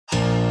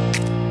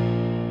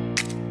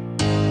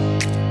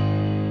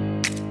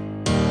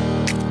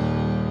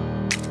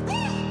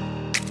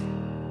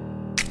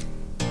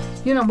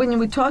You know, when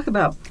we talk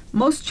about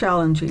most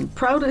challenging,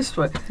 proudest,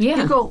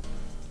 Yeah. you go,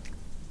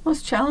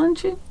 most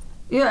challenging?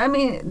 Yeah, I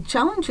mean,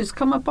 challenges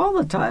come up all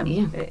the time.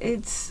 Yeah.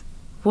 It's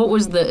What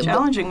was the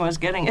challenging was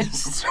getting it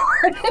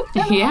started.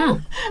 Yeah,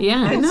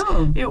 yeah. I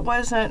know. It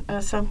wasn't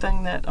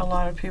something that a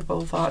lot of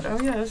people thought, oh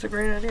yeah, that's a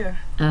great idea.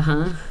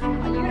 Uh-huh.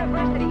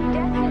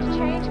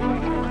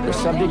 The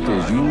subject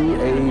is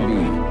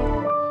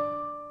UAB.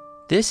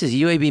 This is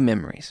UAB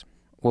Memories,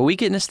 where we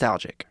get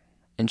nostalgic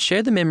and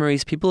share the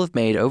memories people have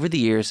made over the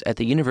years at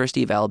the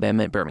University of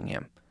Alabama at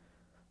Birmingham.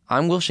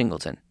 I'm Will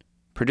Shingleton,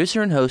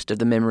 producer and host of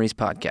the Memories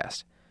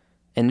podcast.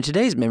 And in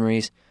today's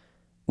Memories,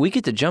 we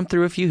get to jump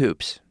through a few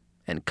hoops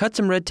and cut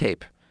some red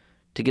tape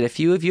to get a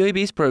few of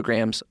UAB's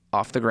programs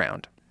off the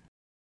ground.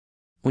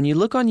 When you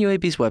look on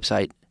UAB's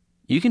website,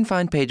 you can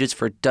find pages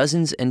for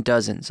dozens and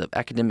dozens of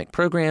academic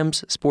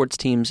programs, sports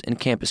teams, and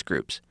campus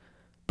groups.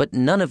 But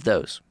none of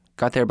those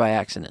got there by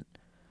accident.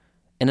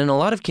 And in a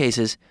lot of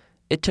cases,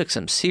 it took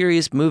some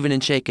serious moving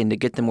and shaking to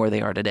get them where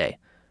they are today.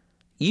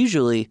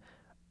 Usually,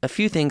 a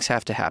few things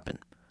have to happen.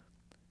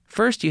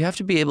 First, you have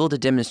to be able to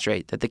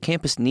demonstrate that the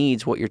campus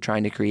needs what you're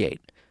trying to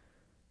create.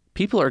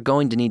 People are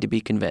going to need to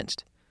be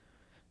convinced.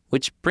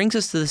 Which brings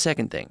us to the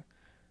second thing,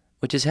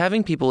 which is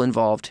having people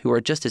involved who are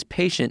just as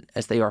patient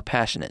as they are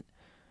passionate.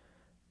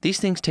 These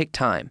things take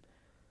time,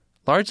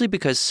 largely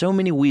because so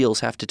many wheels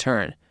have to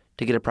turn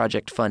to get a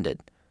project funded,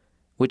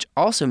 which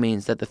also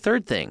means that the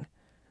third thing,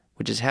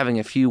 which is having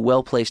a few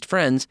well-placed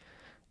friends,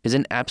 is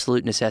an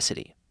absolute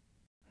necessity.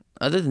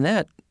 Other than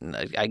that,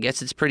 I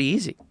guess it's pretty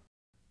easy.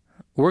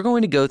 We're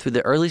going to go through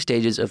the early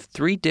stages of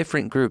 3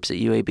 different groups at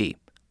UAB,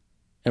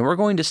 and we're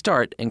going to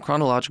start in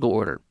chronological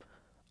order,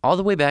 all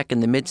the way back in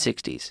the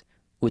mid-60s,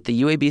 with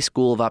the UAB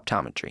School of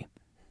Optometry.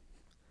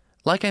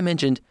 Like I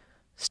mentioned,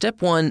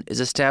 step 1 is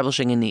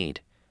establishing a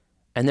need,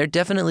 and there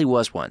definitely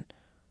was one.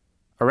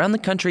 Around the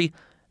country,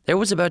 there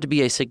was about to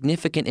be a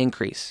significant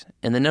increase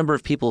in the number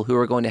of people who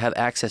were going to have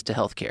access to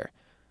health care.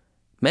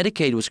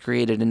 Medicaid was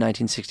created in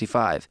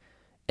 1965,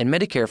 and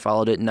Medicare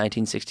followed it in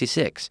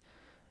 1966.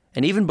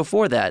 And even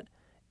before that,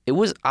 it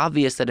was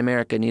obvious that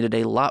America needed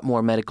a lot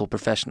more medical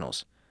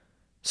professionals.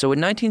 So in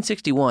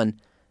 1961,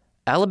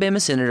 Alabama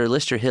Senator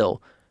Lister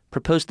Hill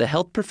proposed the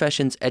Health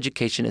Professions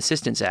Education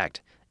Assistance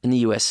Act in the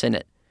U.S.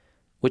 Senate,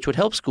 which would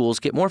help schools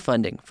get more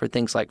funding for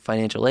things like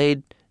financial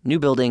aid, new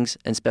buildings,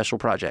 and special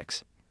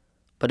projects.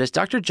 But as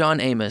Dr.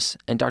 John Amos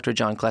and Dr.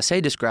 John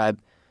Classe describe,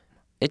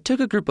 it took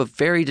a group of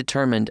very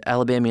determined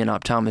Alabamian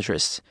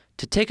optometrists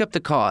to take up the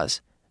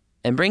cause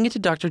and bring it to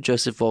Dr.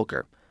 Joseph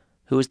Volker,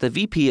 who was the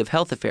VP of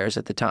Health Affairs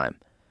at the time.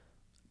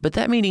 But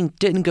that meeting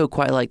didn't go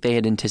quite like they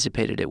had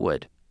anticipated it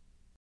would.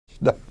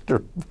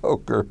 Dr.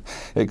 Volker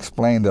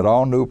explained that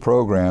all new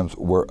programs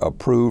were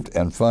approved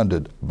and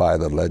funded by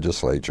the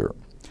legislature.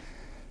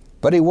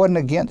 But he wasn't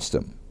against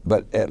them,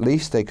 but at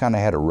least they kind of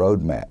had a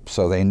roadmap,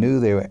 so they knew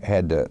they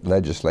had to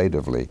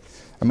legislatively.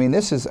 I mean,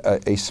 this is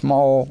a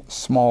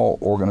small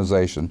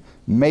organization,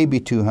 maybe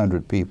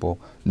 200 people,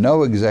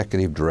 no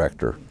executive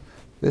director.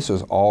 This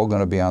was all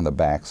going to be on the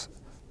backs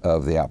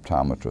of the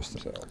optometrists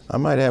themselves. I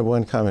might add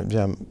one comment,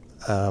 Jim,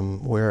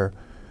 where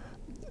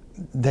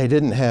they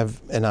didn't have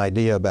an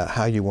idea about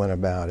how you went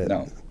about it.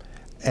 No.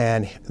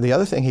 And the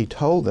other thing he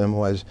told them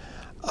was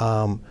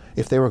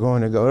if they were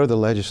going to go to the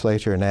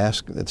legislature and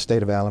ask the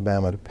state of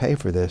Alabama to pay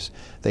for this,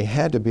 they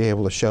had to be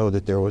able to show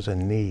that there was a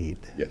need.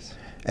 Yes.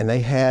 And they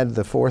had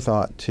the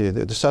forethought to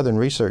the Southern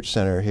Research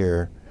Center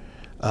here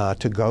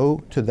to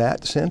go to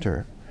that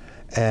center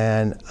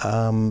and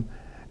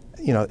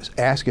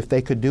ask if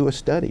they could do a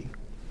study,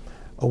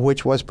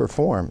 which was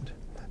performed.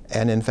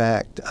 And in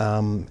fact,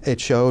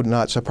 it showed,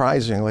 not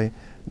surprisingly,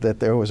 that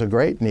there was a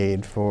great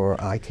need for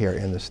eye care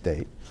in the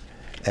state,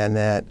 and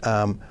that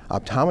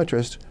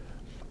optometrists,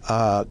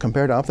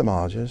 compared to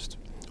ophthalmologists,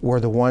 were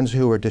the ones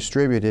who were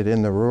distributed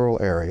in the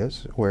rural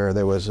areas where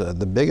there was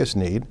the biggest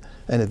need,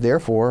 and that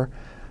therefore,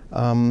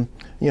 having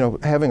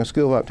a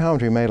school of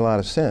optometry made a lot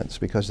of sense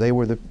because they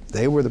were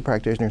the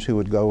practitioners who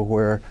would go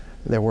where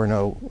there was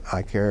no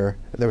eye care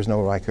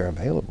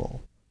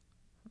available.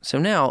 So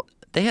now,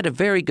 they had a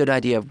very good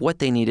idea of what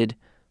they needed,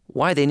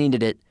 why they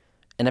needed it,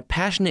 and a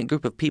passionate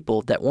group of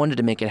people that wanted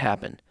to make it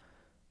happen.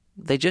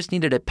 They just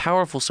needed a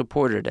powerful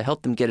supporter to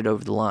help them get it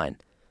over the line.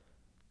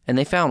 And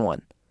they found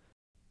one.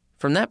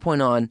 From that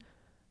point on,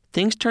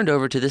 things turned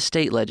over to the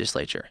state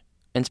legislature,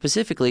 and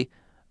specifically,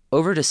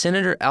 over to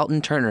Senator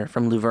Alton Turner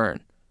from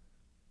Luverne.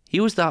 He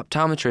was the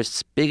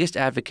optometrists' biggest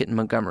advocate in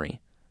Montgomery,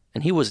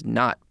 and he was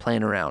not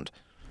playing around.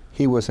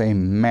 He was a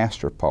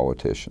master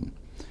politician.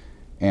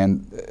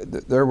 And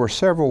there were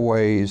several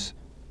ways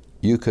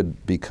you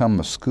could become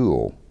a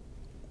school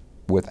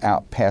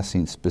without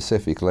passing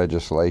specific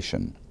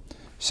legislation.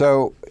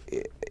 So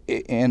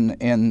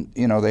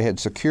they had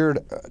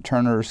secured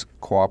Turner's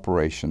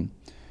cooperation,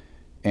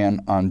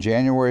 and on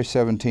January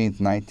 17,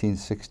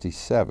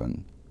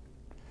 1967,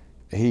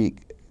 he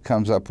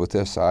comes up with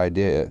this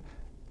idea,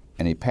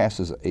 and he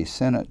passes a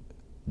Senate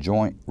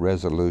joint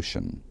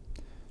resolution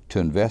to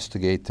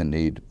investigate the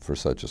need for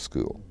such a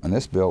school. And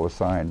this bill was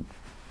signed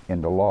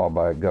into law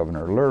by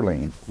Governor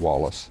Lurleen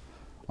Wallace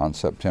on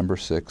September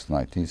 6,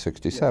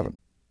 1967.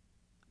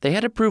 They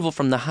had approval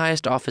from the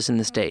highest office in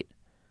the state,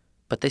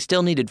 but they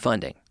still needed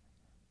funding.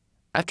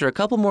 After a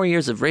couple more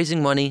years of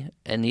raising money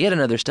and yet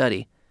another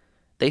study,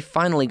 they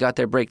finally got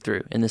their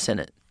breakthrough in the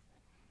Senate.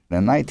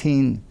 In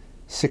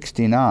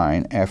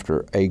 1969,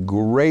 after a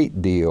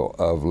great deal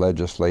of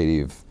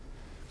legislative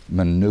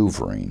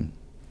maneuvering,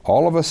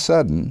 all of a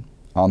sudden,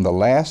 on the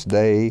last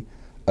day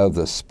of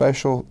the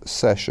special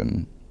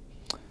session,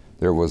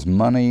 there was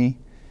money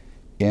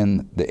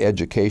in the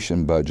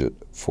education budget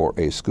for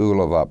a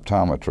school of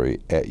optometry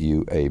at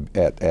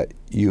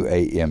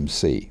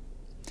UAMC.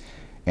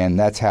 And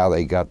that's how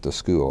they got the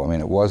school. I mean,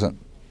 it wasn't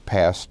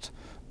passed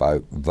by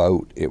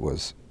vote. It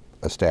was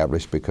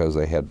established because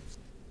they had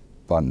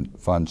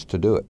funds to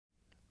do it.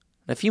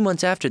 A few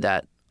months after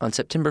that, on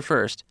September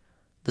 1st,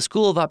 the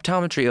School of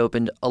Optometry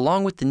opened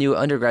along with the new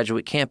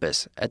undergraduate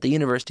campus at the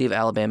University of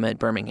Alabama at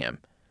Birmingham.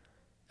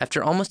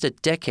 After almost a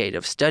decade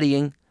of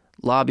studying,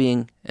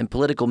 lobbying, and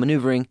political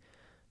maneuvering,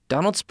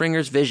 Donald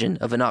Springer's vision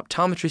of an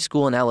optometry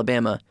school in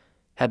Alabama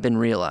had been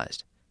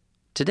realized.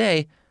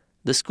 Today,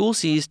 the school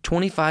sees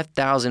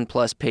 25,000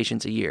 plus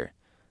patients a year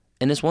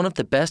and is one of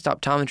the best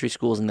optometry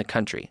schools in the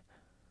country.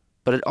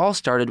 But it all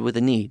started with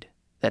a need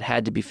that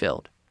had to be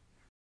filled.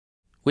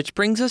 Which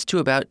brings us to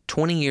about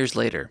 20 years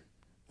later,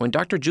 when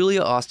Dr.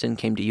 Julia Austin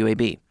came to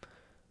UAB.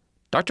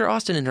 Dr.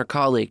 Austin and her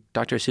colleague,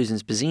 Dr. Susan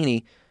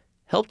Spizzini,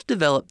 helped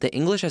develop the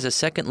English as a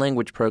Second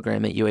Language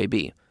program at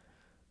UAB.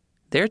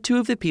 They're two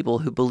of the people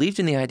who believed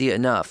in the idea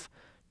enough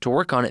to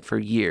work on it for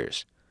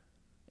years.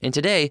 And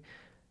today,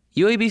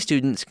 UAB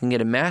students can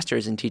get a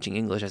master's in teaching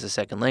English as a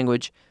second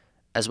language,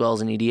 as well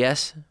as an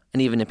EDS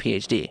and even a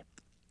PhD.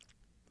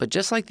 But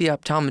just like the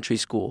optometry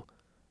school,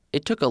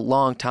 it took a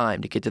long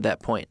time to get to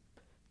that point.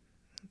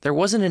 There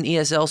wasn't an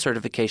ESL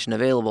certification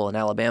available in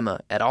Alabama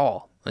at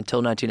all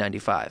until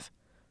 1995.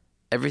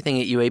 Everything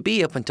at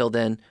UAB up until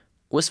then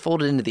was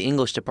folded into the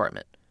English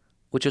department,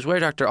 which is where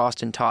Dr.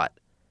 Austin taught,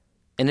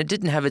 and it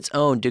didn't have its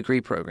own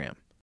degree program.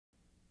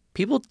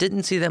 People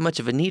didn't see that much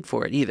of a need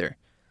for it either.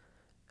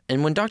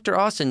 And when Dr.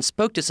 Austin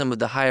spoke to some of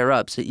the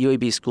higher-ups at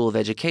UAB School of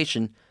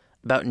Education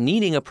about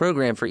needing a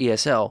program for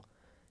ESL,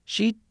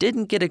 she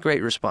didn't get a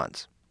great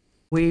response.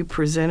 We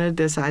presented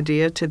this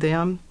idea to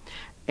them,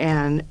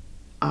 and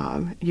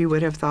you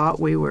would have thought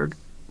we were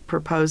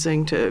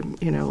proposing to,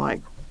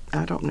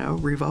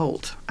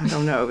 revolt. I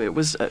don't know. It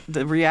was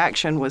the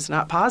reaction was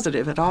not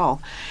positive at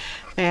all.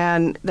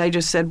 And they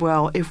just said,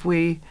 well, if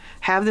we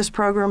have this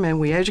program and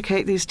we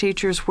educate these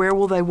teachers, where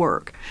will they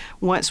work?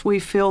 Once we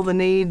fill the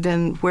need,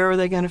 then where are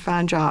they going to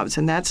find jobs?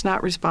 And that's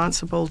not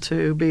responsible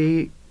to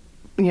be,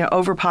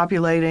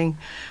 overpopulating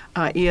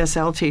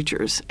ESL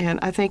teachers. And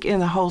I think in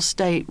the whole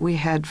state, we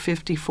had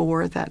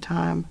 54 at that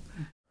time.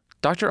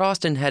 Dr.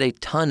 Austin had a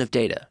ton of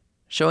data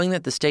showing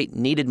that the state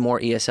needed more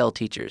ESL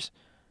teachers.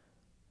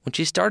 When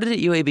she started at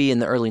UAB in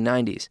the early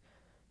 90s,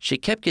 she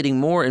kept getting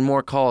more and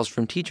more calls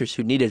from teachers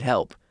who needed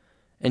help,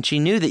 and she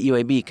knew that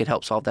UAB could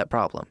help solve that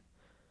problem.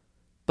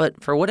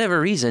 But for whatever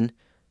reason,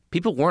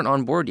 people weren't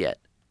on board yet.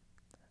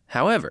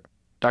 However,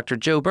 Dr.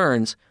 Joe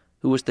Burns,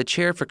 who was the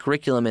chair for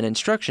curriculum and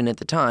instruction at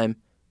the time,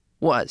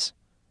 was.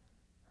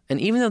 And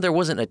even though there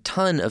wasn't a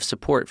ton of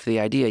support for the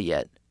idea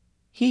yet,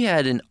 he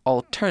had an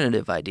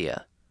alternative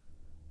idea.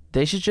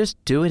 They should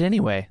just do it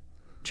anyway.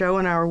 Joe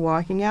and I were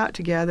walking out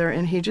together,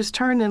 and he just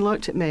turned and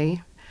looked at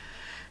me,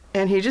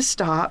 and he just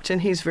stopped,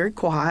 and he's very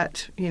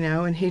quiet,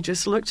 and he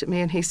just looked at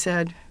me, and he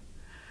said,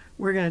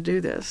 we're going to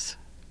do this.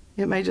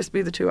 It may just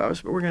be the two of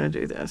us, but we're going to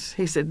do this.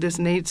 He said, this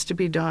needs to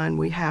be done.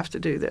 We have to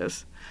do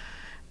this.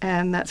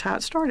 And that's how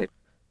it started.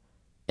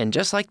 And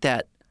just like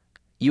that,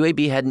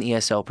 UAB had an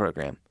ESL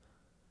program.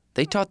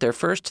 They taught their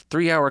first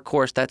 3-hour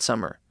course that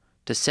summer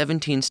to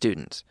 17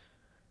 students.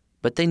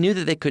 But they knew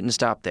that they couldn't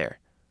stop there.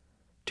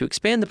 To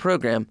expand the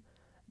program,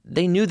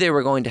 they knew they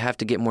were going to have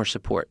to get more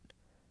support.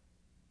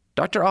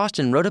 Dr.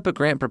 Austin wrote up a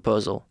grant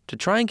proposal to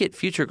try and get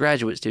future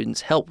graduate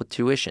students help with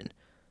tuition,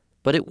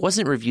 but it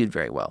wasn't reviewed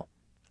very well.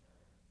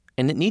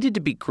 And it needed to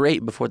be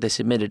great before they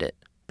submitted it,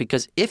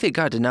 because if it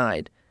got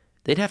denied,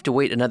 they'd have to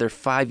wait another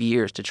 5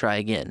 years to try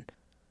again.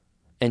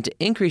 And to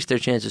increase their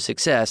chance of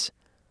success,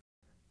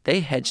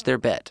 they hedged their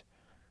bet.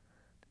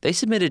 They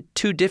submitted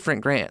 2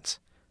 different grants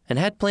and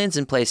had plans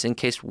in place in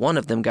case one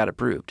of them got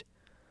approved.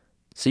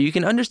 So you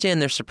can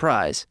understand their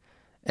surprise,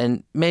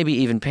 and maybe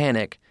even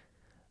panic,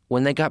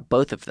 when they got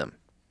both of them.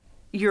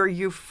 You're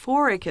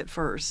euphoric at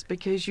first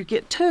because you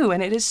get 2,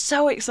 and it is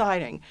so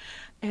exciting.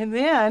 And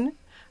then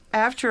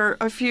after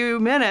a few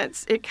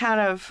minutes, it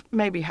kind of,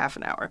 maybe half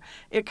an hour,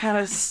 it kind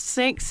of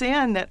sinks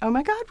in that, oh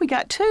my God, we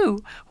got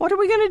 2. What are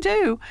we going to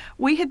do?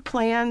 We had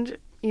planned,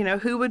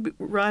 who would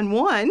run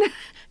one,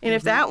 and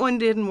if that one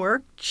didn't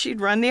work, she'd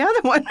run the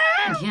other one.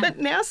 Yeah. But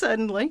now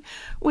suddenly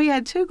we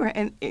had 2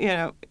 grants,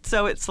 and,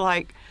 so it's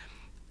like,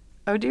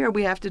 oh dear,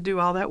 we have to do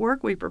all that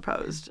work we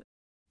proposed.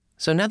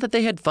 So now that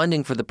they had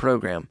funding for the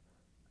program,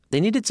 they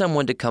needed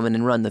someone to come in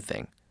and run the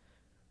thing,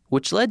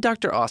 which led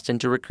Dr. Austin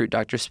to recruit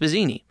Dr.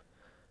 Spizzini,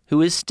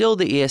 who is still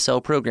the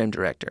ESL program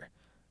director.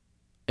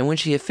 And when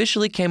she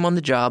officially came on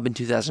the job in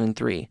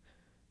 2003,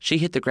 she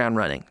hit the ground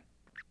running.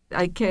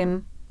 I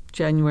came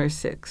January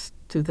 6,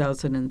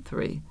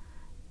 2003,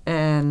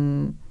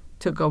 and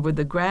took over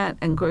the grant.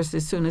 And, of course,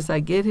 as soon as I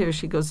get here,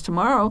 she goes,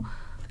 tomorrow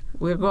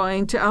we're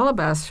going to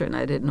Alabaster. And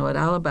I didn't know what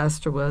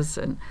Alabaster was.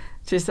 And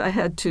just I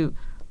had to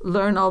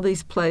learn all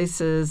these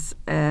places.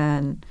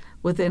 And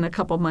within a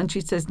couple months,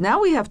 she says,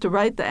 now we have to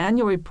write the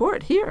annual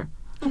report here.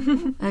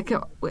 I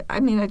go,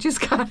 I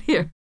just got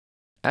here.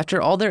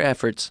 After all their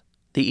efforts,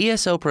 the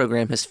ESL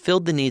program has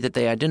filled the need that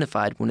they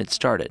identified when it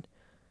started,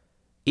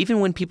 even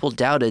when people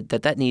doubted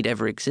that need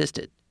ever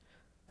existed.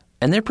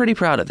 And they're pretty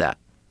proud of that.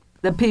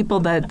 The people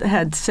that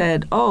had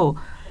said,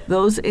 oh,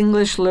 those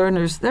English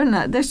learners,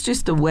 that's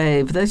just a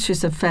wave, that's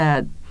just a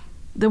fad.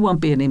 There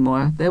won't be any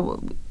more.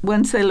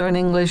 Once they learn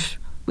English,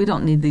 we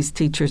don't need these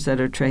teachers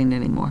that are trained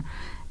anymore.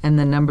 And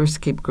the numbers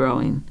keep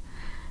growing.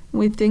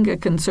 We think a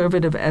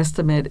conservative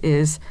estimate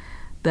is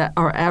that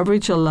our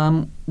average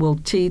alum will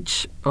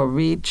teach or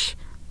reach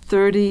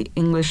 30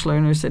 English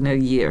learners in a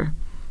year.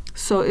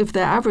 So if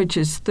the average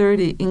is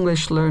 30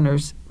 English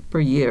learners per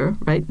year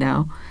right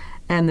now,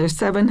 and there's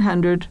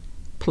 700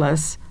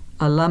 plus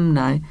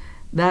alumni,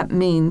 that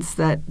means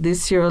that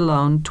this year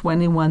alone,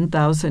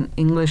 21,000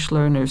 English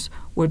learners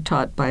were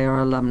taught by our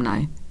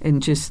alumni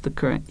in just the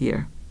current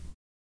year.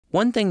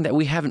 One thing that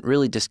we haven't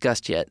really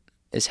discussed yet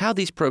is how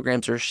these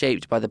programs are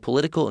shaped by the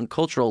political and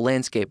cultural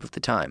landscape of the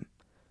time.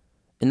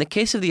 In the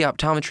case of the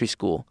optometry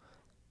school,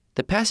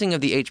 the passing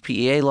of the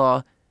HPEA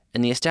law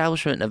and the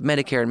establishment of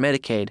Medicare and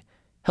Medicaid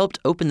helped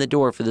open the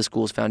door for the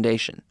school's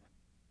foundation.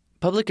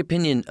 Public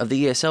opinion of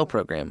the ESL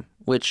program,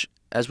 which,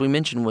 as we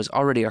mentioned, was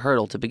already a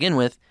hurdle to begin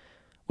with,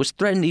 was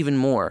threatened even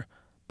more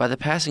by the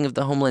passing of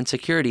the Homeland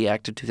Security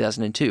Act of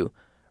 2002,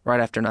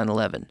 right after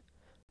 9/11.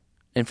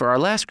 And for our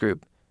last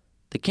group,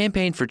 the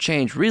campaign for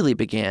change really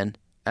began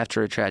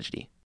after a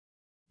tragedy.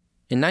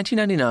 In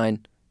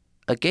 1999,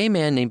 a gay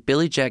man named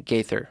Billy Jack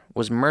Gaither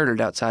was murdered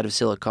outside of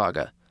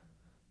Sylacauga,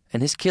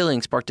 and his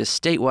killing sparked a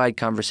statewide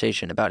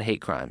conversation about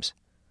hate crimes.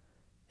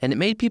 And it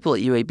made people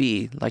at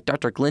UAB, like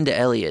Dr. Glenda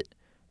Elliott,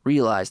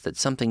 realize that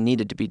something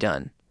needed to be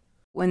done.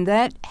 When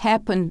that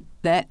happened,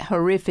 that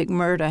horrific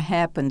murder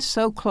happened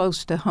so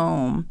close to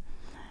home,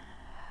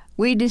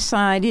 we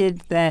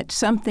decided that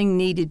something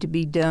needed to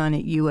be done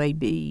at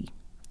UAB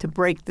to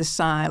break the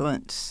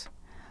silence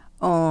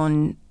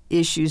on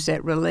issues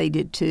that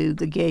related to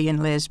the gay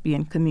and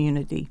lesbian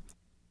community.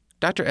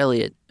 Dr.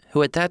 Elliott,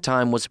 who at that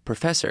time was a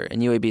professor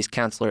in UAB's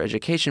counselor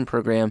education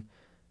program,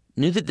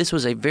 knew that this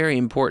was a very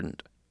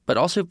important, but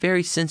also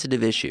very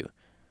sensitive issue.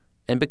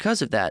 And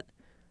because of that,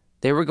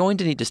 they were going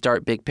to need to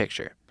start big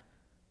picture.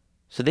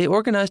 So they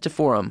organized a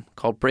forum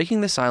called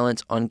Breaking the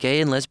Silence on Gay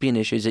and Lesbian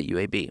Issues at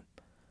UAB.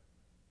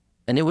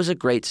 And it was a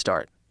great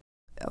start.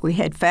 We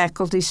had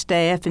faculty,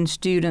 staff, and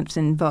students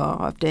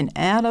involved, and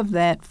out of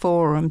that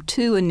forum,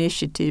 2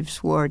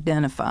 initiatives were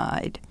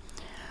identified.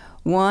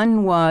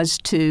 One was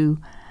to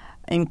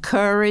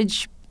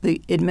encourage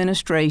the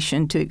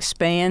administration to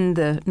expand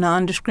the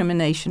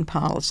non-discrimination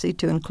policy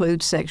to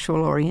include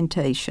sexual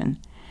orientation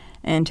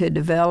and to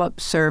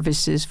develop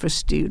services for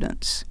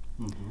students.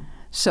 Mm-hmm.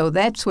 So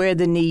that's where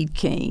the need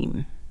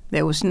came.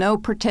 There was no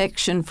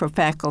protection for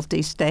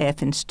faculty,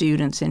 staff, and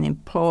students in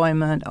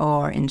employment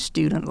or in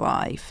student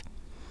life.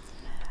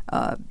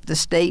 The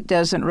state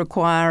doesn't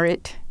require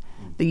it.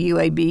 The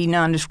UAB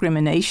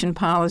non-discrimination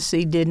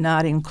policy did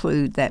not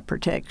include that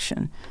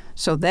protection.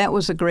 So that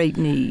was a great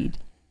need.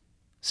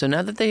 So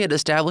now that they had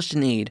established a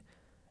need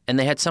and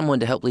they had someone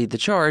to help lead the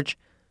charge,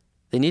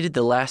 they needed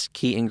the last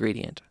key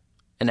ingredient,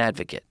 an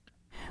advocate.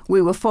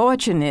 We were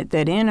fortunate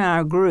that in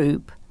our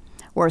group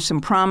were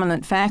some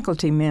prominent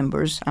faculty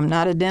members. I'm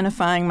not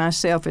identifying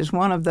myself as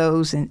one of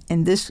those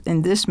in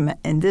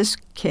this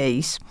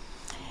case.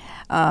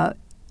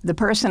 The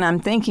person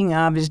I'm thinking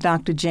of is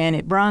Dr.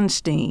 Janet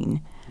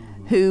Bronstein,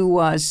 who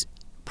was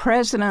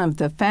president of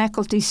the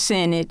Faculty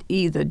Senate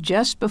either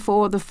just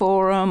before the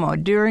forum or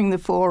during the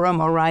forum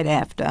or right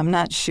after. I'm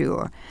not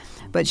sure.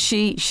 But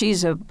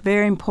she's a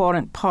very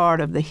important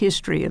part of the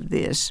history of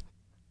this.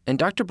 And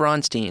Dr.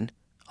 Bronstein,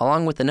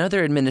 along with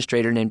another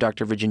administrator named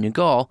Dr. Virginia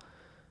Gall,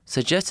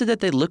 suggested that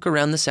they look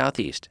around the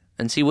Southeast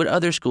and see what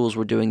other schools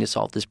were doing to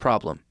solve this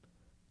problem.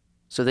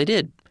 So they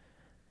did.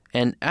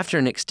 And after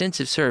an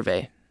extensive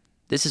survey,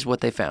 this is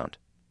what they found.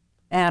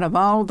 Out of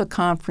all the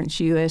Conference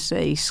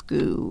USA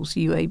schools,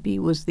 UAB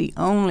was the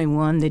only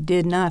one that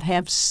did not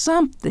have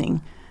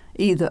something,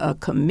 either a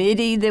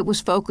committee that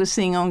was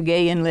focusing on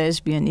gay and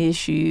lesbian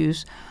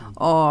issues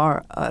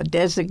or a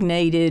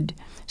designated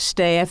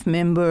staff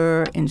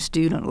member in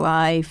student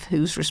life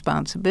whose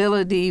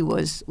responsibility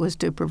was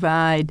to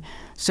provide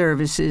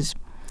services.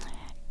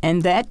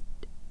 And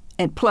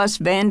plus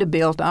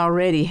Vanderbilt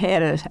already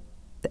had a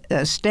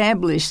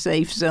established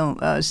safe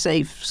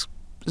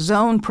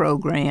zone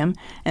program,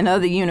 and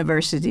other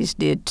universities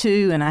did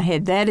too, and I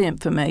had that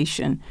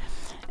information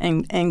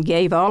and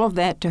gave all of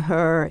that to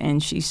her,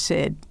 and she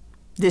said,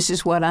 "This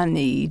is what I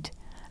need.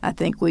 I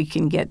think we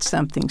can get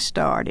something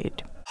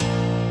started."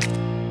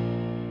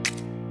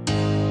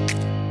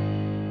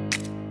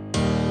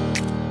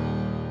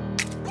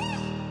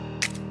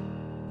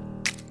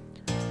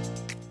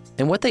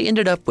 And what they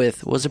ended up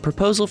with was a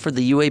proposal for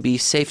the UAB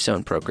Safe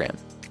Zone program.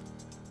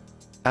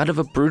 Out of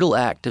a brutal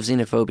act of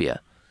xenophobia,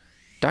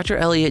 Dr.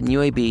 Elliott and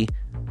UAB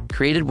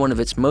created one of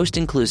its most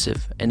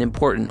inclusive and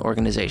important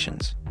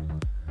organizations.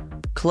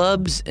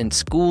 Clubs and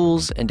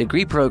schools and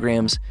degree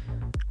programs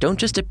don't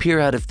just appear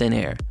out of thin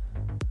air.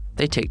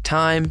 They take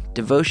time,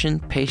 devotion,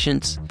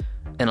 patience,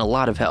 and a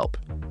lot of help.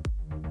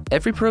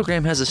 Every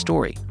program has a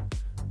story.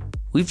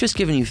 We've just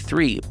given you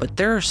 3, but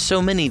there are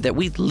so many that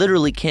we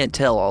literally can't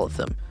tell all of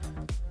them.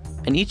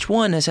 And each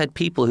one has had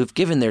people who've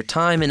given their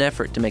time and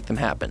effort to make them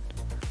happen.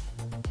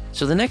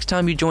 So the next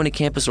time you join a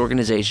campus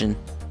organization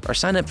or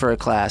sign up for a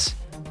class,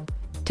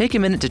 take a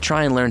minute to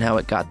try and learn how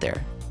it got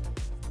there.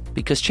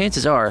 Because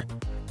chances are,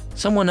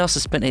 someone else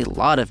has spent a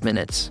lot of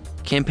minutes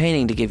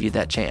campaigning to give you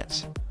that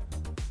chance.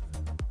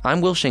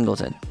 I'm Will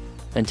Shingleton,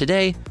 and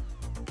today,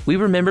 we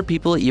remember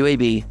people at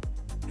UAB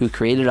who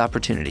created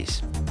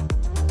opportunities.